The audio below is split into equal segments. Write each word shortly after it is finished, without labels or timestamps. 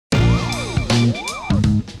I'm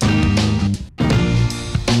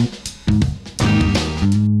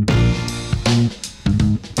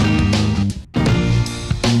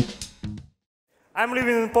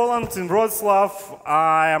living in Poland, in Wrocław.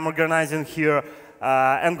 I am organizing here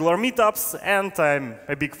Angular meetups, and I'm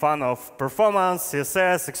a big fan of performance,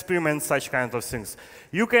 CSS, experiments, such kind of things.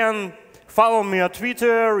 You can follow me on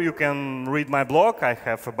Twitter. You can read my blog. I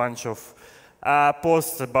have a bunch of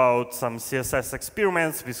posts about some CSS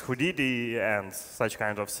experiments with Houdini and such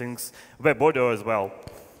kind of things, web audio as well.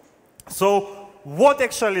 So what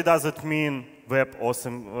actually does it mean,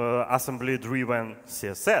 WebAssembly-driven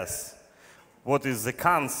CSS? What is the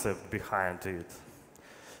concept behind it?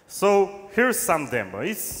 So here's some demo.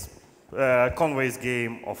 It's Conway's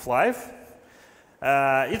game of life.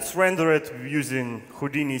 It's rendered using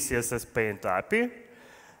Houdini CSS Paint API.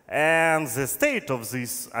 And the state of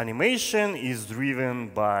this animation is driven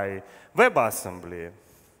by WebAssembly.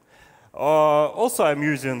 Also, I'm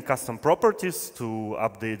using custom properties to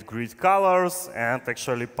update grid colors and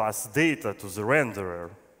actually pass data to the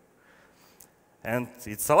renderer. And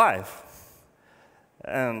it's alive.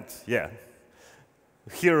 And yeah,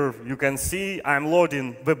 here you can see I'm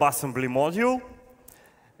loading WebAssembly module,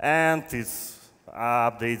 and it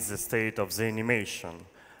updates the state of the animation.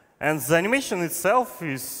 And the animation itself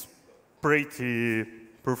is pretty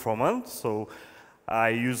performant, so I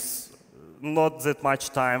use not that much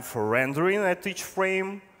time for rendering at each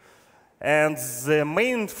frame. And the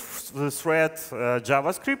main thread,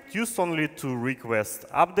 JavaScript, used only to request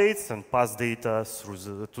updates and pass data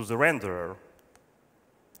through to the renderer.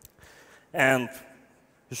 And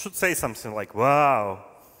you should say something like, wow.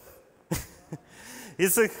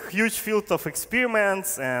 It's a huge field of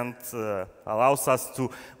experiments and allows us to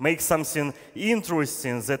make something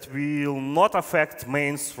interesting that will not affect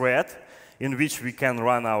main thread, in which we can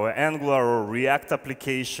run our Angular or React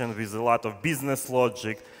application with a lot of business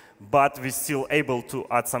logic, but we're still able to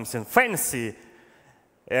add something fancy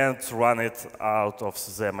and run it out of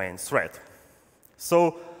the main thread.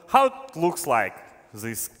 So how it looks like,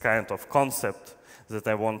 this kind of concept that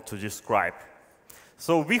I want to describe.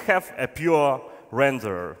 So we have a pure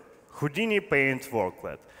renderer, Houdini Paint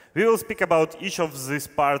Worklet. We will speak about each of these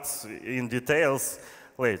parts in details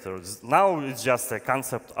later. Now it's just a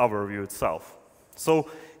concept overview itself. So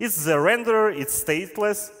it's the renderer, it's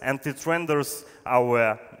stateless, and it renders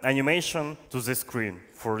our animation to the screen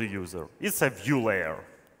for the user. It's a view layer.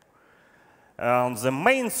 On the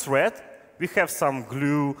main thread, we have some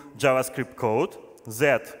glue JavaScript code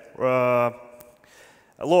that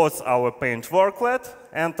loads our Paint Worklet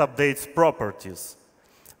and updates properties.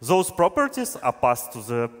 Those properties are passed to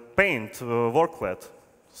the Paint Worklet.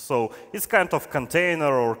 So it's kind of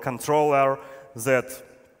container or controller that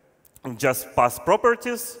just pass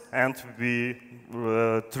properties, and we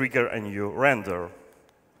trigger a new render.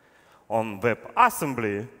 On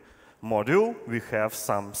WebAssembly module, we have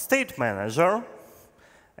some state manager.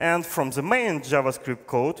 And from the main JavaScript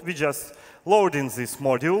code, we just load in this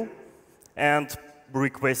module and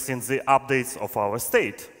requesting the updates of our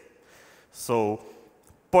state. So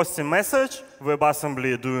posting message,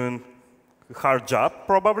 WebAssembly doing a hard job,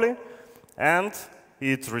 probably, and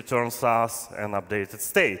it returns us an updated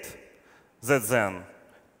state that then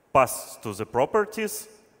passes to the properties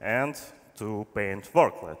and to Paint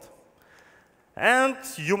Worklet. And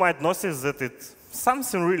you might notice that it's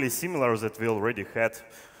something really similar that we already had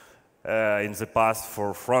in the past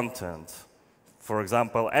for front-end. For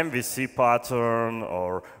example, MVC pattern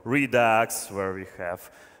or Redux, where we have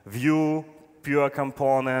view pure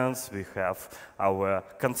components, we have our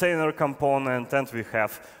container component, and we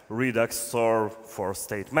have Redux store for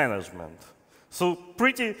state management. So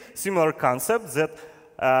pretty similar concept that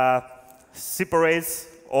separates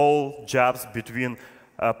all jobs between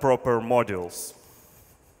proper modules.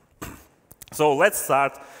 So let's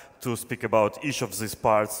start to speak about each of these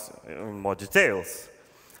parts in more details.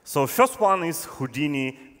 So first one is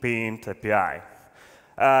Houdini Paint API.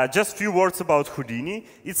 Just a few words about Houdini.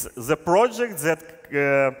 It's the project that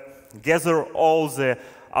gather all the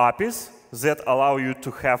APIs that allow you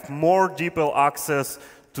to have more deeper access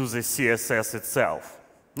to the CSS itself.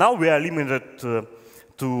 Now we are limited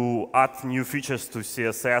to add new features to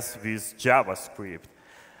CSS with JavaScript.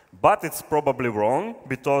 But it's probably wrong,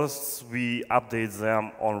 because we update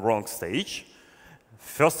them on wrong stage.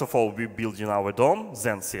 First of all, we build in our DOM,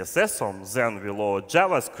 then CSS DOM, then we load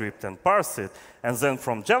JavaScript and parse it, and then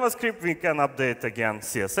from JavaScript we can update again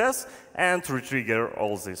CSS and retrigger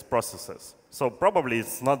all these processes. So probably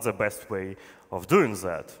it's not the best way of doing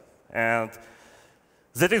that. And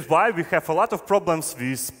that is why we have a lot of problems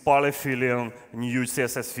with polyfilling new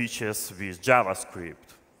CSS features with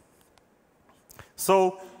JavaScript.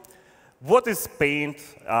 So what is Paint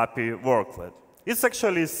API Worklet? It's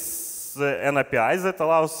actually an API that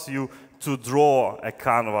allows you to draw a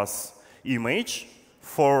canvas image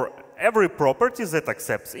for every property that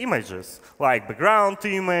accepts images, like background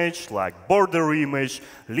image, like border image,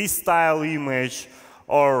 list style image,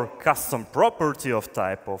 or custom property of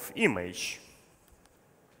type of image.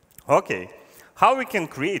 OK, how we can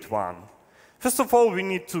create one? First of all, we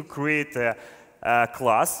need to create a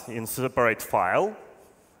class in separate file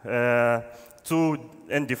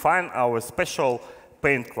and define our special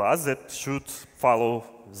Paint class that should follow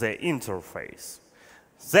the interface.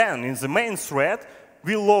 Then, in the main thread,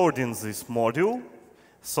 we load in this module,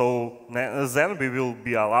 so then we will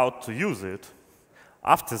be allowed to use it.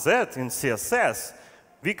 After that, in CSS,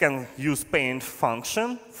 we can use Paint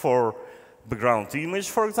function for background image,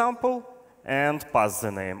 for example, and pass the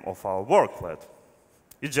name of our worklet.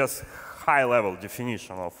 It's just high-level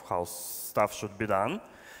definition of how stuff should be done.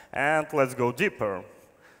 And let's go deeper.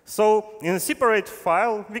 So in a separate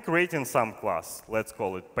file, we create in some class. Let's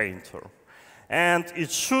call it Painter. And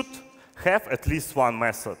it should have at least one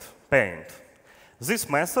method, paint. This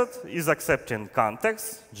method is accepting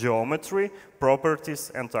context, geometry,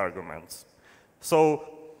 properties, and arguments. So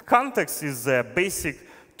context is a basic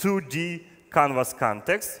 2D canvas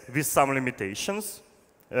context with some limitations.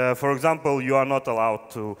 For example, you are not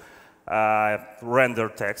allowed to render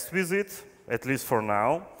text with it, at least for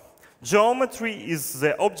now. Geometry is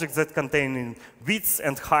the object that contains widths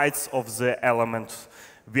and heights of the element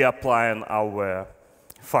we apply in our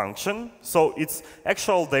function. So it's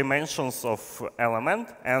actual dimensions of element,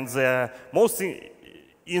 and the most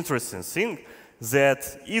interesting thing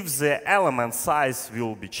that if the element size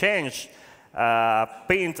will be changed,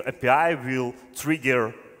 Paint API will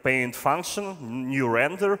trigger Paint function, new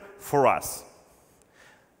render, for us.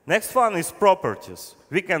 Next one is properties.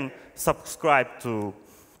 We can subscribe to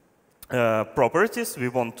properties we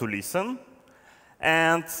want to listen.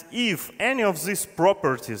 And if any of these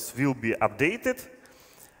properties will be updated,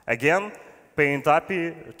 again, Paint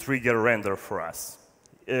API trigger render for us.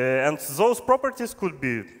 And those properties could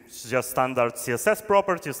be just standard CSS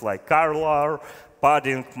properties like color,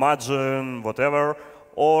 padding, margin, whatever,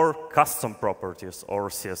 or custom properties or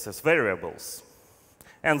CSS variables.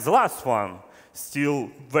 And the last one,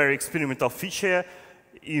 still very experimental feature,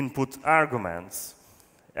 input arguments.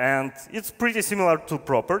 And it's pretty similar to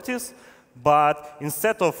properties, but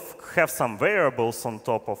instead of have some variables on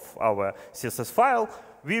top of our CSS file,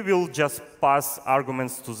 we will just pass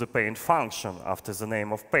arguments to the Paint function after the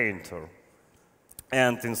name of Painter.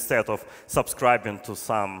 And instead of subscribing to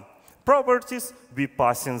some properties, we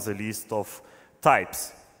pass in the list of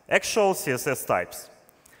types, actual CSS types.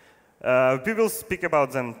 We will speak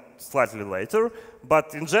about them slightly later,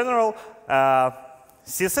 but in general,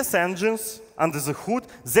 CSS engines under the hood,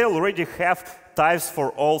 they already have types for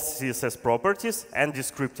all CSS properties and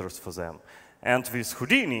descriptors for them. And with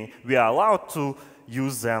Houdini, we are allowed to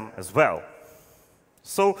use them as well.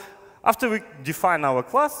 So after we define our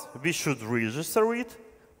class, we should register it,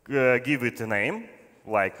 give it a name,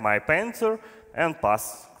 like myPainter, and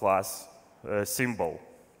pass class symbol.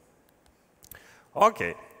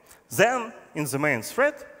 OK. Then, in the main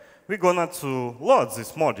thread, we're going to load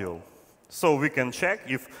this module. So we can check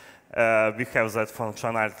if we have that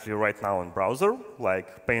functionality right now in browser,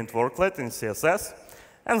 like Paint Worklet in CSS.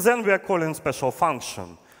 And then we are calling special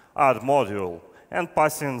function, add module, and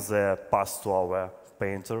passing the path to our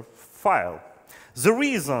Painter file. The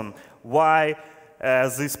reason why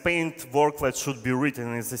this Paint Worklet should be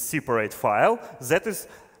written in a separate file, that is,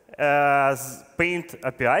 Paint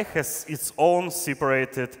API has its own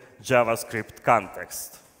separated JavaScript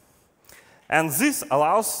context. And this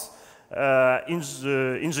allows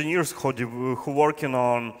engineers who working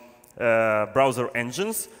on browser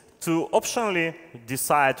engines to optionally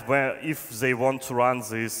decide if they want to run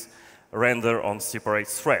this render on separate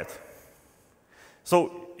thread.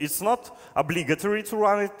 So it's not obligatory to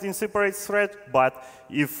run it in separate thread, but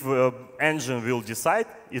if engine will decide,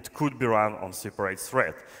 it could be run on separate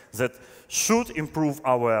thread. That should improve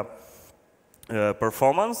our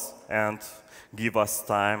performance and give us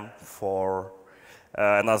time for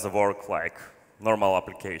another work like normal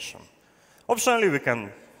application. Optionally, we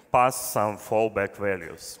can pass some fallback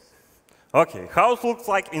values. OK, how it looks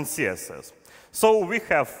like in CSS. So we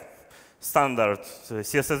have standard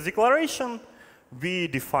CSS declaration. We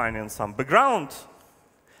define in some background.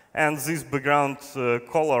 And this background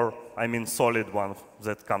color, I mean solid one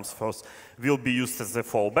that comes first, will be used as a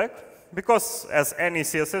fallback. Because as any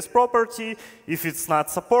CSS property, if it's not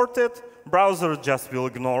supported, browser just will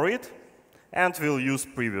ignore it and will use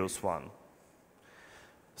previous one.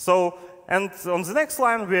 So and on the next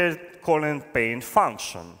line, we're calling paint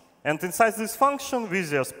function. And inside this function, we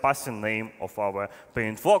just pass in name of our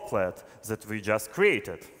paint worklet that we just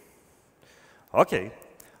created. OK.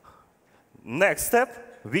 Next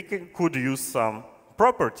step, we could use some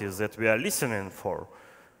properties that we are listening for.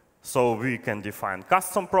 So we can define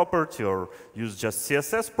custom property or use just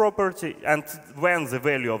CSS property. And when the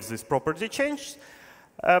value of this property changes,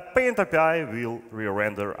 Paint API will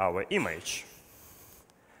re-render our image.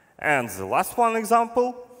 And the last one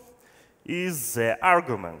example is the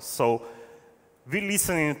arguments. So we're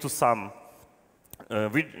listening to some,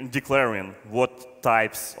 we're declaring what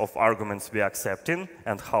types of arguments we are accepting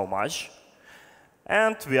and how much.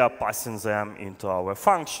 And we are passing them into our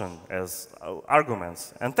function as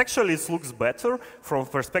arguments. And actually, it looks better from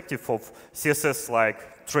perspective of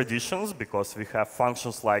CSS-like traditions, because we have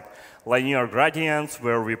functions like linear gradients,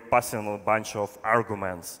 where we pass in a bunch of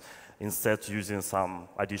arguments instead using some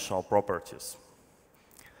additional properties.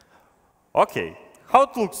 OK, how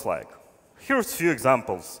it looks like. Here's a few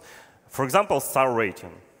examples. For example, star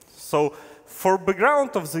rating. So for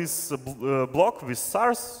background of this block with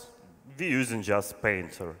stars, we're using just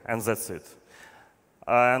Painter, and that's it.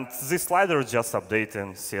 And this slider is just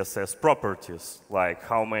updating CSS properties, like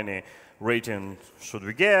how many ratings should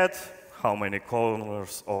we get, how many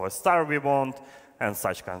colors of a star we want, and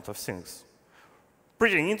such kind of things.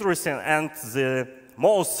 Pretty interesting, and the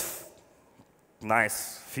most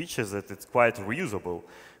nice feature is that it's quite reusable.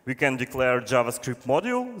 We can declare JavaScript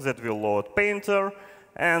module that will load Painter,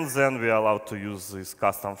 and then we are allowed to use this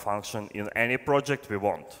custom function in any project we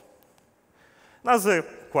want. Another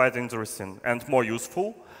quite interesting and more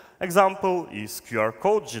useful example is QR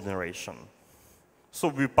code generation. So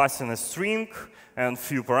we pass in a string and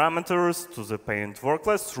few parameters to the Paint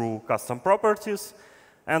worklet through custom properties,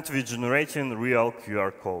 and we're generating real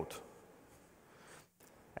QR code.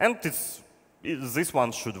 And this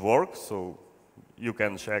one should work, so you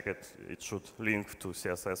can check it. It should link to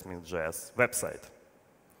CSS-Minsk-JS website.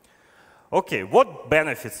 OK, what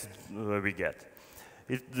benefits we get?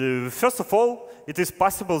 First of all, it is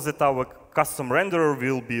possible that our custom renderer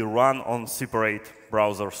will be run on separate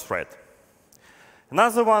browser thread.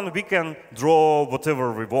 Another one, we can draw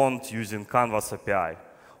whatever we want using Canvas API,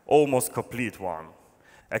 almost complete one,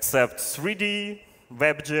 except 3D,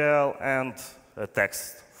 WebGL, and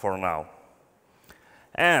text for now.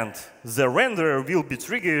 And the renderer will be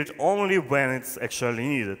triggered only when it's actually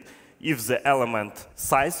needed, if the element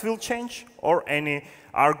size will change or any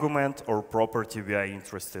argument or property we are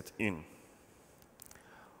interested in.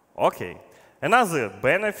 OK, another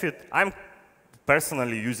benefit, I'm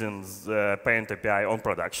personally using the Paint API on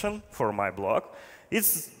production for my blog.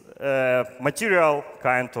 It's a material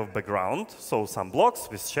kind of background, so some blocks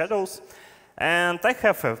with shadows. And I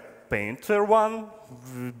have a Painter one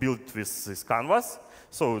built with this canvas.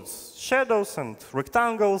 So it's shadows and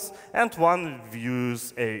rectangles, and one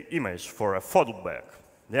views an image for a fallback.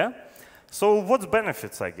 Yeah? So what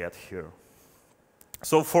benefits I get here?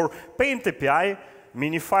 So for Paint API,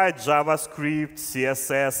 minified JavaScript,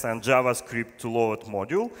 CSS, and JavaScript to load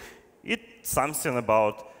module, it's something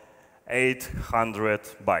about 800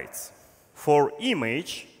 bytes. For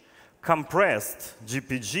image, compressed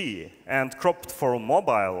GPG and cropped for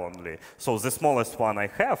mobile only, so the smallest one I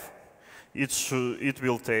have, it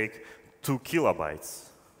will take 2 kilobytes.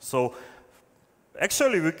 So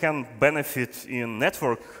actually, we can benefit in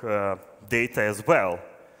network data as well.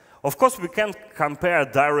 Of course, we can't compare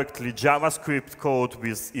directly JavaScript code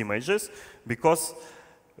with images, because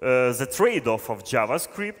the trade-off of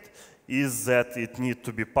JavaScript is that it needs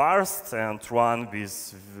to be parsed and run with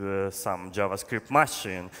some JavaScript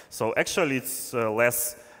machine. So actually, it's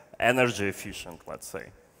less energy efficient, let's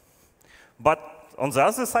say. But on the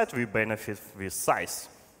other side, we benefit with size.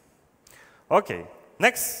 OK,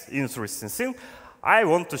 next interesting thing, I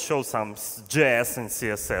want to show some JS and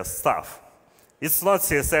CSS stuff. It's not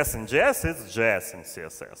CSS in JS, it's JS in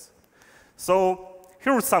CSS. So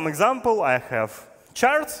here's some example. I have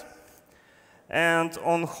charts. And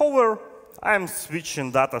on hover, I'm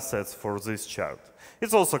switching datasets for this chart.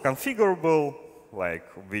 It's also configurable, like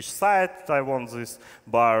which side I want these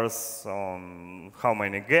bars, on how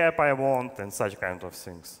many gap I want, and such kind of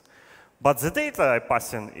things. But the data I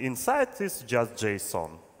pass in inside is just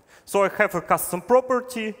JSON. So I have a custom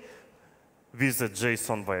property with a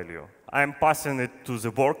JSON value. I'm passing it to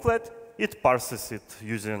the worklet. It parses it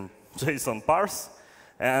using JSON parse.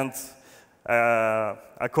 And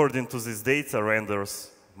according to this data,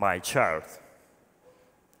 renders my chart.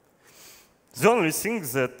 The only thing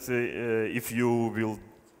is that if you will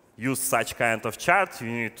use such kind of chart, you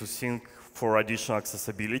need to think for additional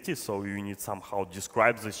accessibility, so you need somehow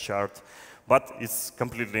describe this chart, but it's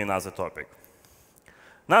completely another topic.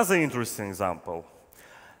 Another interesting example.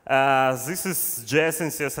 This is JS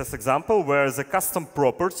and CSS example where the custom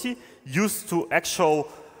property used to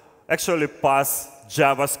actually pass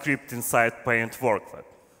JavaScript inside Paint Worklet.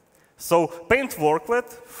 So Paint Worklet,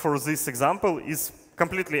 for this example, is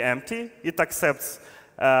completely empty. It accepts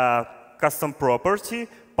custom property,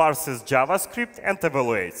 parses JavaScript, and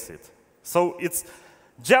evaluates it. So it's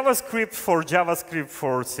JavaScript for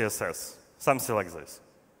CSS, something like this.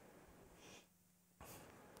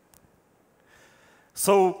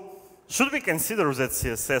 So should we consider that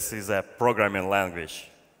CSS is a programming language?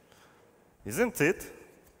 Isn't it?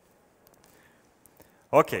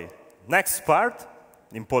 OK, next part,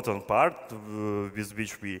 important part, with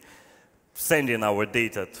which we send in our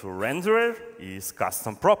data to renderer is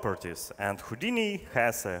custom properties. And Houdini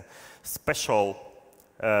has a special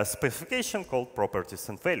specification called properties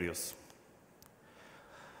and values.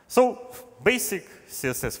 So basic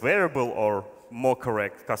CSS variable, or more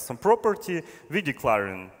correct, custom property, we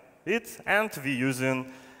declaring it, and we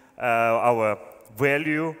using our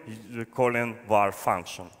value calling var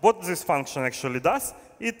function. What this function actually does,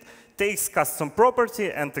 it takes custom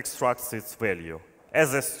property and extracts its value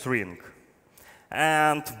as a string.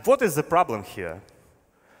 And what is the problem here?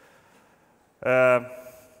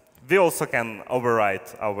 We also can override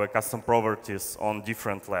our custom properties on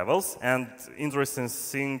different levels. And interesting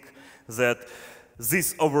thing that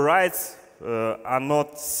these overrides are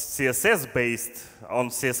not CSS-based on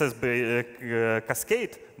CSS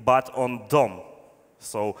cascade, but on DOM.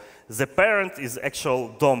 So the parent is actual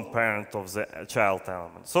DOM parent of the child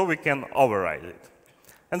element. So we can override it.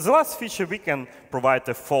 And the last feature, we can provide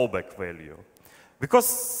a fallback value.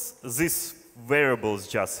 Because this variable is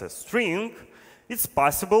just a string, it's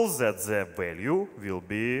possible that the value will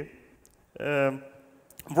be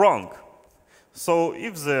wrong. So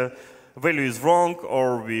if the value is wrong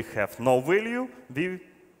or we have no value, we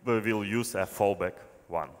will use a fallback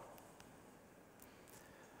one.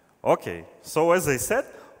 OK, so as I said,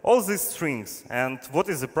 all these strings. And what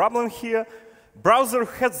is the problem here? Browser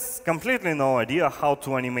has completely no idea how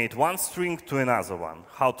to animate one string to another one,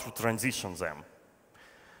 how to transition them.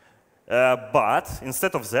 But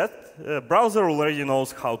instead of that, browser already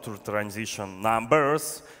knows how to transition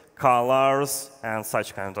numbers, colors, and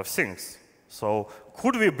such kind of things. So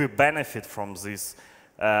could we benefit from these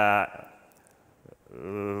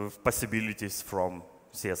possibilities from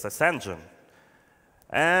CSS engine?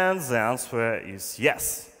 And the answer is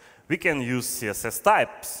yes. We can use CSS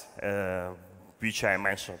types, which I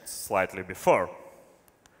mentioned slightly before.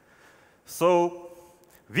 So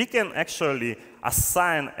we can actually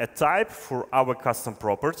assign a type for our custom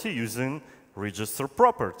property using register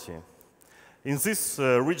property. In this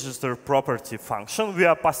register property function, we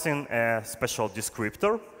are passing a special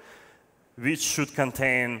descriptor, which should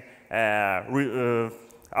contain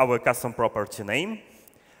our custom property name,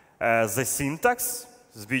 the syntax,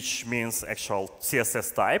 which means actual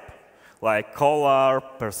CSS type, like color,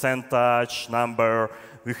 percentage, number.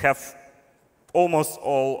 We have almost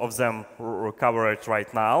all of them covered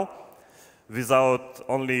right now, without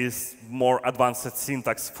only more advanced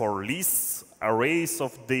syntax for lists, arrays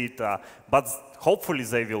of data, but hopefully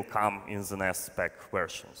they will come in the next spec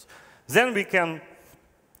versions. Then we can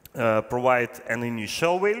provide an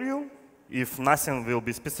initial value. If nothing will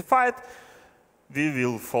be specified, we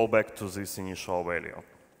will fall back to this initial value.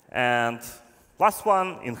 And last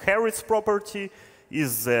one, inherits property,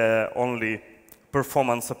 is only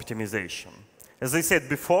performance optimization. As I said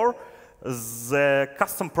before, the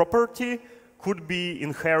custom property could be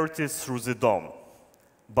inherited through the DOM.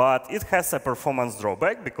 But it has a performance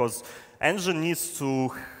drawback because engine needs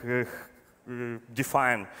to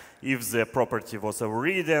define if the property was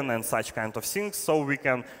overridden and such kind of things, so we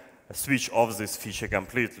can switch off this feature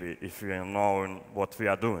completely if we know what we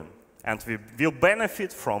are doing. And we will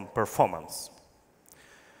benefit from performance.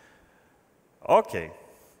 OK,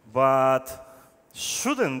 but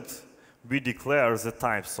shouldn't we declare the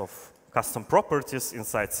types of custom properties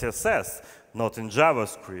inside CSS, not in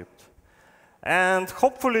JavaScript? And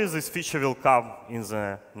hopefully this feature will come in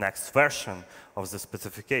the next version of the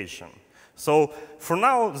specification. So for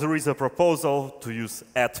now, there is a proposal to use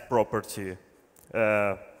add property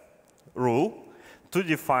rule to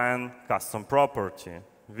define custom property.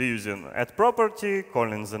 We're using add property,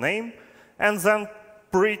 calling the name, and then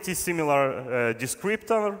pretty similar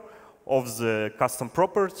descriptor of the custom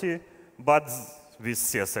property, but with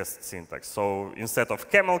CSS syntax. So instead of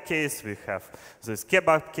camel case, we have this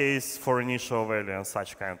kebab case for initial value and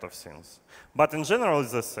such kind of things. But in general,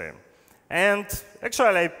 it's the same. And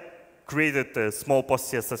actually, I created a small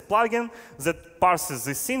post-CSS plugin that parses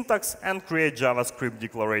the syntax and creates JavaScript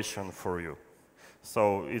declaration for you.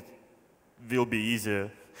 So it will be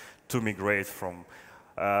easier to migrate from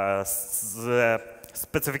the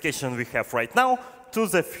specification we have right now to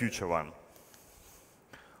the future one.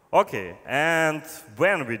 OK, and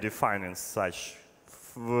when we define in such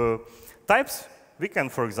types, we can,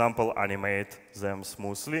 for example, animate them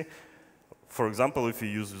smoothly. For example, if you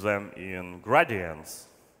use them in gradients.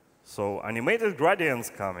 So animated gradients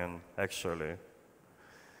come in, actually.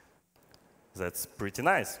 That's pretty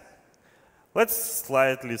nice. Let's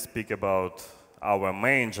slightly speak about our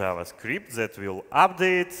main JavaScript that will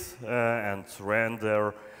update and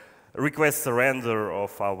request a render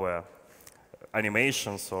of our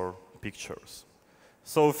animations or pictures.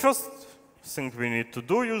 So first thing we need to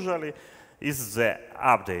do usually is the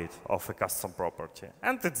update of a custom property.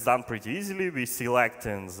 And it's done pretty easily. We select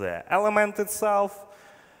in the element itself,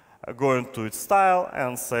 go into its style,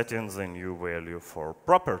 and set in the new value for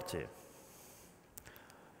property.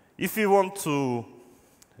 If we want to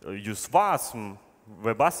use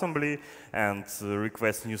WebAssembly and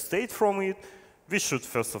request new state from it, we should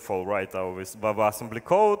first of all write our WebAssembly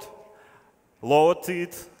code, load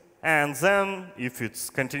it, and then if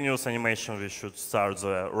it's continuous animation, we should start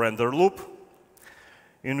the render loop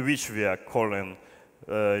in which we are calling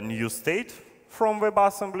a new state from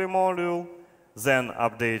WebAssembly module, then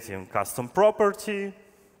updating custom property,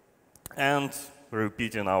 and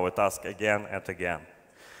repeating our task again and again.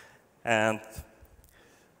 And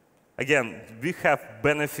again, we have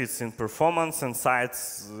benefits in performance and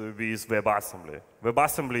sites with WebAssembly.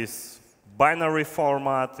 WebAssembly is binary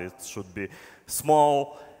format. It should be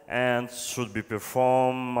small and should be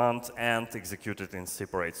performant and executed in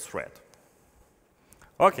separate thread.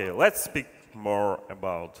 OK, let's speak more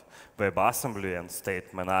about WebAssembly and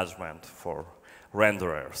state management for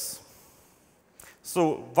renderers.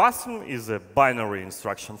 So WASM is a binary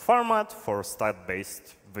instruction format for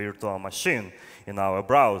state-based virtual machine in our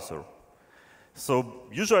browser. So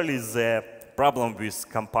usually the problem with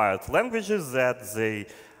compiled languages is that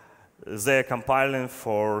they're compiling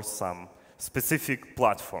for some specific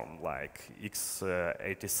platform like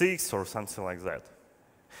x86 or something like that.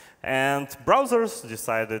 And browsers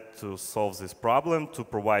decided to solve this problem to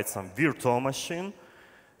provide some virtual machine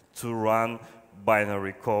to run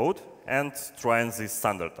binary code and try and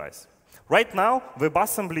standardize. Right now,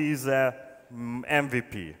 WebAssembly is a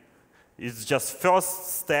MVP. It's just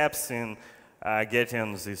first steps in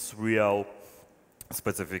getting this real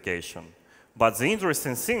specification. But the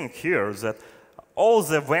interesting thing here is that all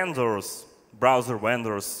the vendors, browser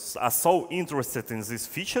vendors, are so interested in these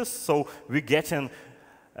features, so we're getting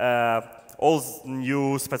all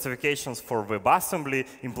new specifications for WebAssembly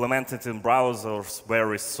implemented in browsers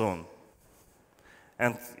very soon.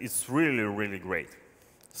 And it's really, really great.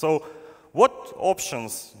 So what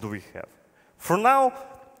options do we have? For now,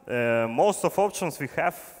 most of options we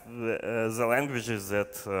have the languages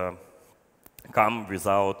that come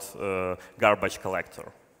without garbage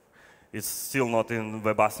collector. It's still not in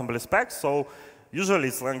WebAssembly specs, so usually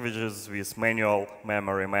it's languages with manual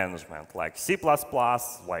memory management, like C++,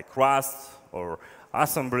 like Rust, or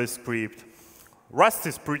AssemblyScript. Rust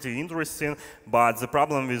is pretty interesting, but the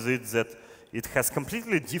problem with it is that it has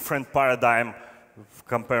completely different paradigm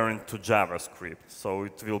comparing to JavaScript. So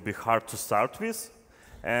it will be hard to start with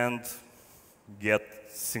and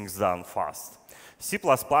get things done fast. C++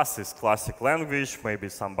 is classic language. Maybe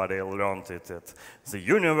somebody learned it at the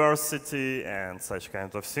university and such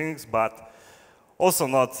kind of things, but also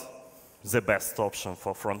not the best option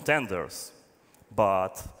for front-enders.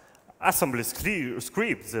 But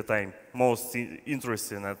AssemblyScript that I'm most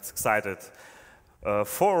interested and excited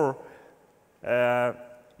for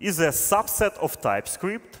is a subset of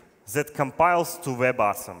TypeScript that compiles to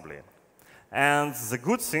WebAssembly. And the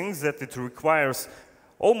good thing is that it requires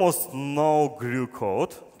almost no glue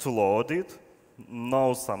code to load it,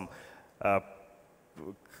 no some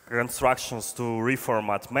constructions to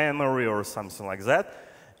reformat memory or something like that.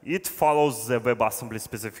 It follows the WebAssembly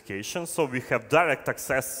specification, so we have direct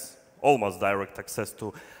access, almost direct access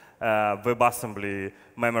to WebAssembly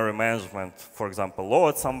memory management, for example,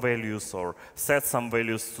 load some values or set some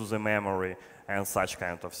values to the memory and such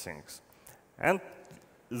kind of things. And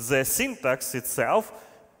the syntax itself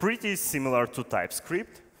pretty similar to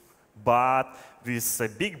TypeScript, but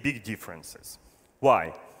with big differences.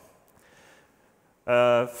 Why?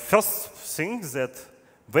 First thing is that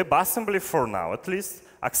WebAssembly, for now at least,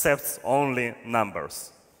 accepts only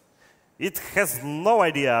numbers. It has no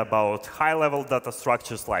idea about high-level data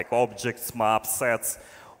structures like objects, maps, sets,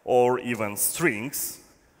 or even strings,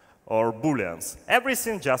 or booleans.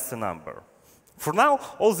 Everything just a number. For now,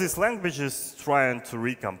 all these languages trying to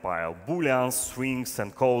recompile booleans, strings,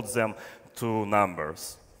 and code them to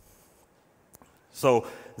numbers. So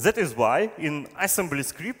that is why in assembly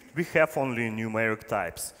script we have only numeric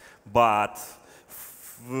types, but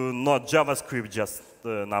not JavaScript just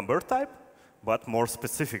number type, but more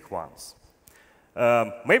specific ones.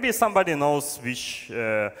 Maybe somebody knows which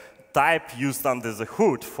type used under the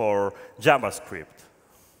hood for JavaScript.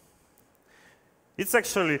 It's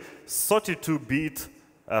actually 32-bit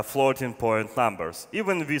floating point numbers.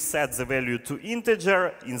 Even if we set the value to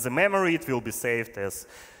integer, in the memory it will be saved as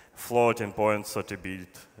floating point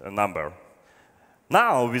 30-bit number.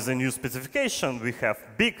 Now, with the new specification, we have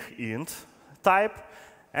big int type,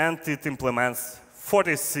 and it implements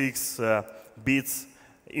 46 bits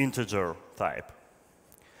integer type.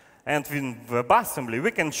 And in WebAssembly,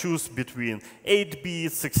 we can choose between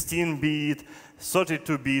 8-bit, 16-bit,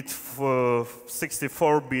 32-bit,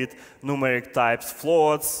 64-bit numeric types,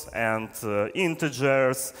 floats, and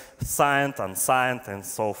integers, signed, unsigned, and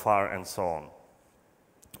so far and so on.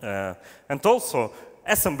 And also,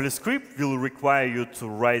 assembly script will require you to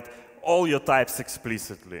write all your types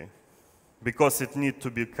explicitly, because it needs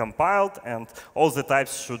to be compiled, and all the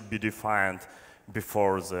types should be defined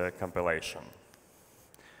before the compilation.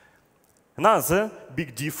 Another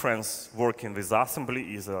big difference working with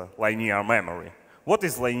assembly is linear memory. What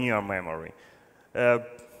is linear memory?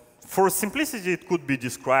 For simplicity, it could be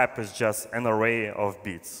described as just an array of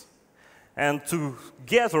bits. And to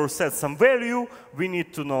get or set some value, we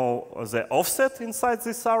need to know the offset inside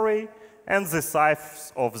this array and the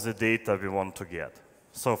size of the data we want to get.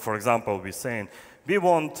 So for example, we're saying we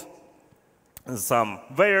want some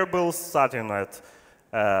variables starting at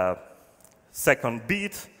second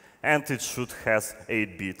bit, and it should have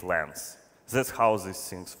 8-bit length. That's how these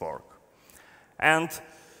things work. And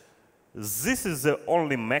this is the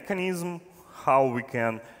only mechanism how we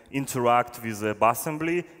can interact with the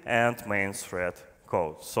WebAssembly and main thread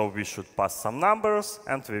code. So we should pass some numbers,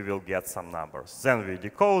 and we will get some numbers. Then we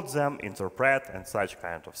decode them, interpret, and such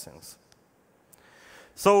kind of things.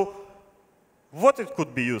 So what it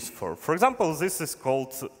could be used for? For example, this is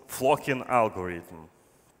called flocking algorithm.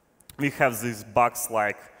 We have these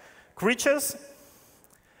box-like creatures.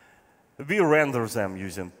 We render them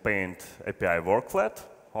using Paint API Worklet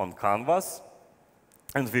on canvas.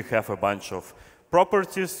 And we have a bunch of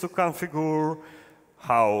properties to configure,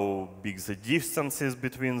 how big the distances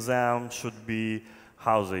between them should be,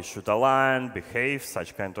 how they should align, behave,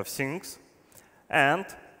 such kind of things. And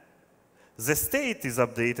the state is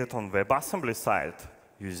updated on WebAssembly side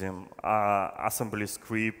using assembly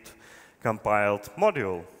script compiled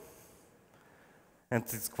module. And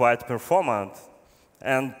it's quite performant.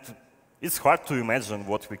 And it's hard to imagine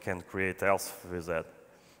what we can create else with that.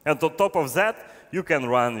 And on top of that, you can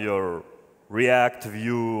run your React,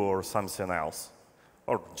 Vue, or something else,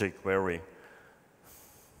 or jQuery.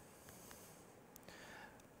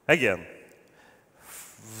 Again,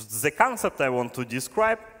 the concept I want to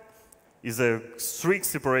describe is a strict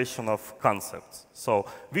separation of concepts. So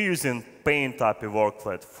we're using Paint API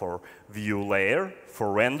Worklet for view layer,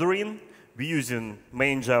 for rendering. We're using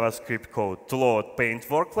main JavaScript code to load Paint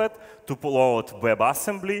Worklet, to load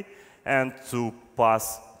WebAssembly, and to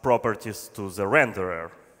pass properties to the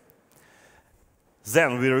renderer.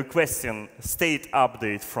 Then we're requesting state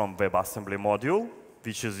update from WebAssembly module,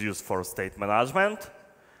 which is used for state management.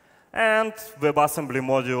 And WebAssembly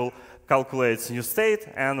module calculates new state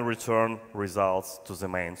and return results to the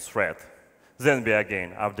main thread. Then we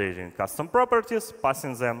again updating custom properties,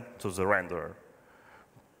 passing them to the renderer.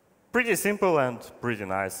 Pretty simple and pretty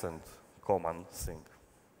nice and common thing.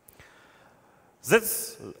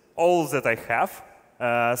 That's all that I have.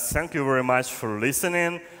 Thank you very much for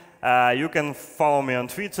listening. You can follow me on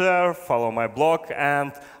Twitter, follow my blog,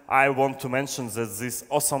 and I want to mention that these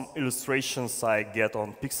awesome illustrations I get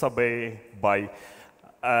on Pixabay by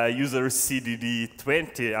user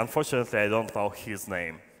CDD20. Unfortunately, I don't know his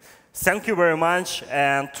name. Thank you very much,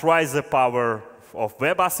 and try the power of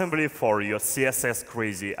WebAssembly for your CSS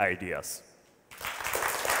crazy ideas.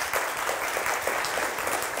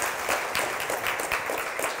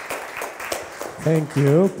 Thank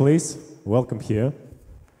you. Please, welcome here.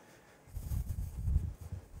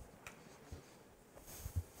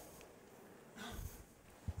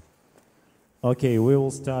 Okay, we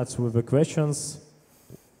will start with the questions.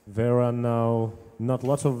 There are now not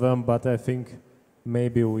lots of them, but I think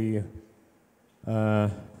maybe we...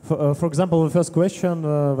 for example, the first question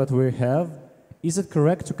that we have Is it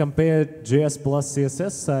correct to compare JS plus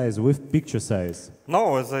CSS size with picture size?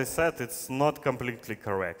 No, as I said, it's not completely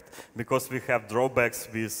correct, because we have drawbacks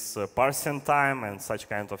with parsing time and such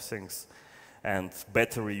kind of things, and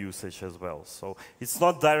battery usage as well. So it's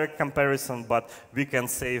not direct comparison, but we can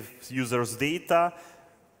save users' data,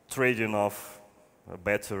 trading off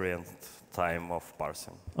battery and time of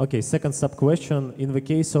parsing. Okay, second sub-question. In the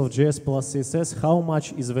case of JS plus CSS, how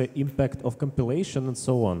much is the impact of compilation and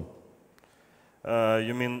so on?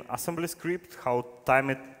 You mean assembly script, how time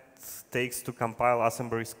it takes to compile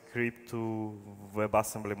assembly script to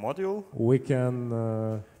WebAssembly module? We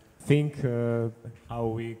can think how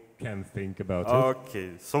we can think about it.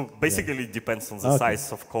 Okay, so basically it depends on the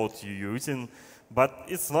size of code you're using, but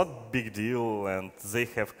it's not big deal, and they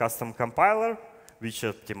have custom compiler which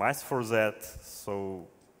optimized for that, so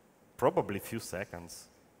probably a few seconds.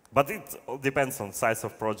 But it all depends on size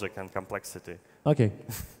of project and complexity. Okay.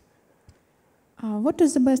 What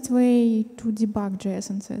is the best way to debug JS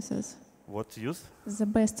and CSS? What to use? The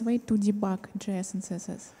best way to debug JS and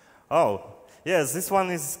CSS. Oh, yes, this one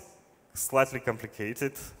is slightly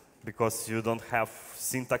complicated because you don't have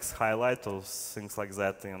syntax highlight or things like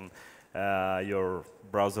that in your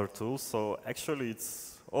browser tools. So actually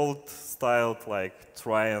it's old styled, like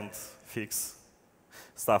try and fix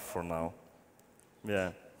stuff for now.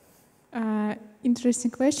 Yeah. Interesting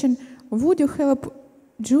question. Would you help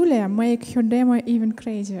Julia make her demo even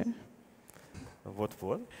crazier? What?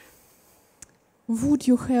 Would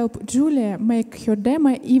you help Julia make her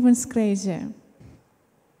demo even crazier?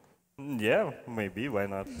 Yeah, maybe, why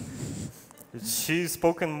not? She's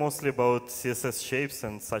spoken mostly about CSS shapes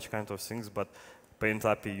and such kind of things, but Paint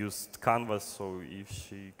API used Canvas, so if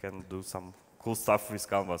she can do some cool stuff with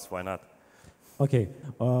Canvas, why not? Okay,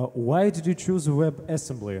 why did you choose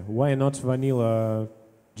WebAssembly? Why not vanilla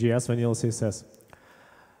JS, vanilla CSS?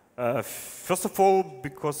 First of all,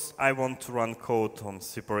 because I want to run code on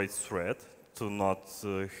separate thread to not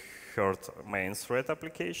hurt main thread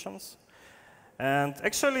applications. And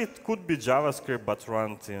actually, it could be JavaScript, but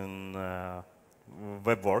run in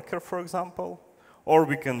WebWorker, for example. Or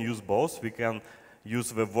we can use both. We can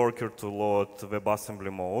use WebWorker to load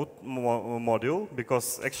WebAssembly module,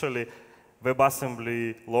 because actually,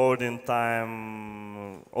 WebAssembly loading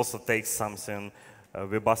time also takes something.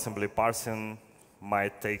 WebAssembly parsing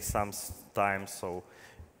might take some time, so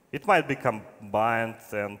it might be combined,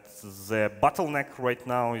 and the bottleneck right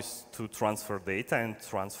now is to transfer data and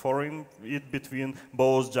transferring it between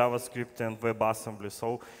both JavaScript and WebAssembly.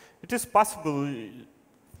 So it is possible.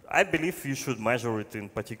 I believe you should measure it in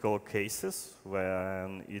particular cases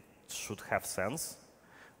when it should have sense.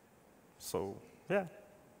 So, yeah.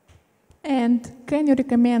 And can you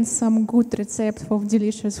recommend some good recipe for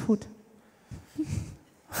delicious food?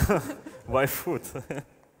 Why food?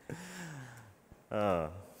 To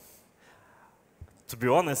be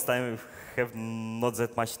honest, I have not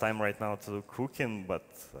that much time right now to do cooking, but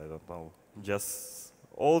I don't know, just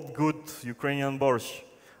old good Ukrainian borscht.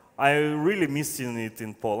 I'm really missing it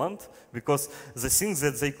in Poland, because the thing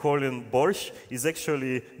that they call in borscht is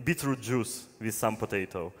actually beetroot juice with some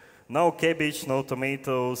potato. No cabbage, no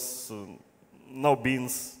tomatoes, no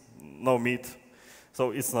beans, no meat.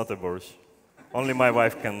 So it's not a borscht. Only my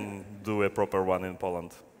wife can do a proper one in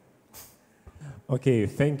Poland. Okay,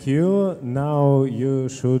 thank you. Now you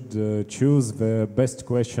should choose the best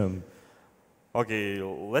question. Okay,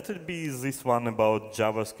 let it be this one about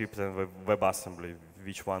JavaScript and WebAssembly.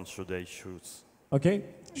 Which one should I choose? Okay,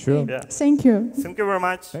 sure. Yeah. Thank you. Thank you very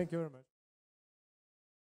much. Thank you very much.